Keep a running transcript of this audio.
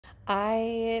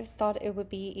I thought it would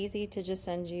be easy to just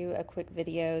send you a quick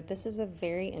video. This is a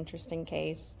very interesting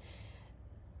case.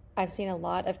 I've seen a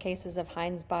lot of cases of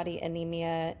Heinz body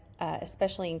anemia,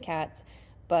 especially in cats,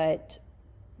 but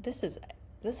this is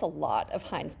a lot of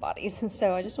Heinz bodies.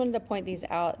 So I just wanted to point these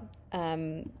out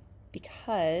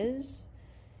because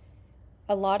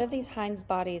a lot of these Heinz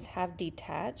bodies have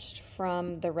detached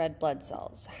from the red blood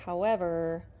cells.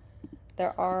 However,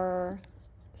 there are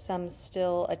some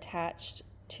still attached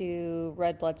to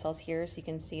red blood cells here, so you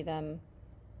can see them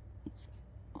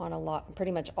on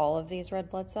pretty much all of these red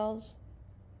blood cells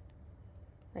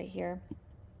right here.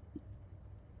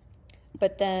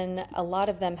 But then a lot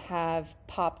of them have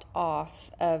popped off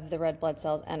of the red blood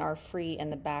cells and are free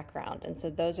in the background. And so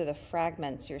those are the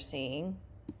fragments you're seeing.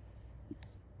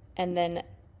 And then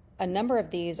a number of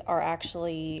these are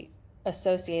actually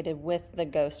associated with the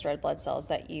ghost red blood cells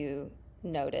that you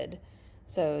noted.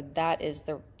 So that is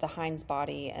the Heinz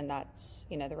body, and that's,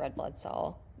 the red blood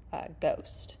cell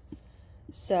ghost.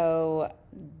 So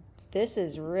this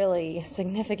is really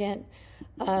significant.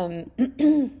 I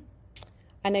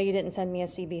know you didn't send me a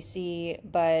CBC,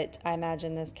 but I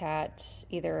imagine this cat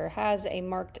either has a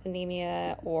marked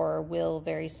anemia or will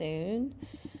very soon.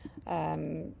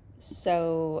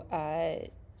 So I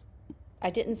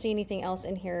didn't see anything else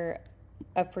in here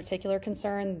of particular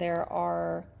concern. There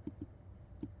are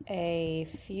a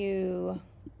few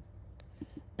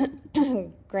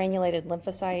granulated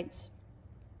lymphocytes.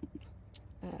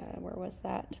 Where was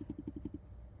that?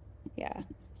 Yeah.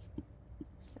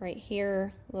 Right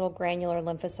here, little granular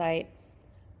lymphocyte.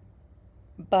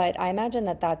 But I imagine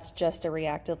that that's just a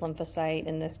reactive lymphocyte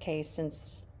in this case,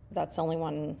 since that's the only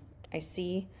one I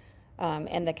see,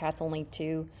 and the cat's only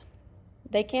 2.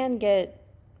 They can get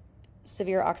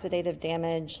severe oxidative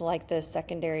damage like this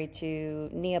secondary to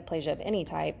neoplasia of any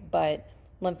type, but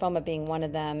lymphoma being one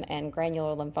of them, and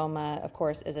granular lymphoma, of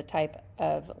course, is a type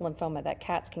of lymphoma that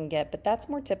cats can get, but that's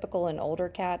more typical in older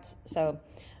cats. So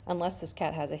unless this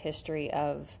cat has a history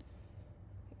of,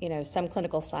 some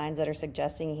clinical signs that are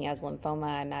suggesting he has lymphoma,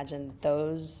 I imagine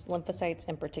those lymphocytes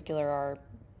in particular are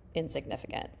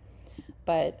insignificant.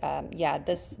 But yeah,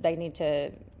 they need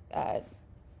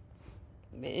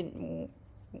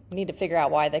to figure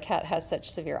out why the cat has such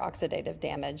severe oxidative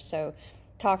damage. So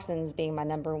toxins being my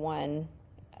number one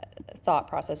thought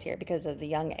process here because of the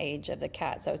young age of the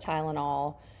cat. So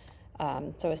Tylenol,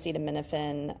 so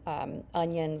acetaminophen,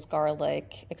 onions,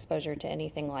 garlic, exposure to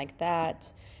anything like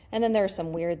that. And then there are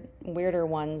some weirder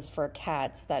ones for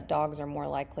cats that dogs are more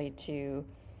likely to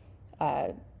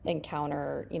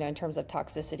encounter, in terms of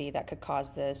toxicity that could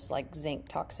cause this, like zinc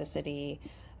toxicity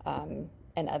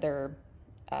and other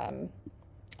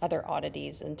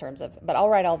oddities in terms of, but I'll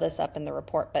write all this up in the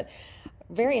report. But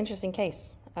very interesting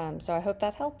case. So I hope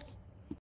that helps.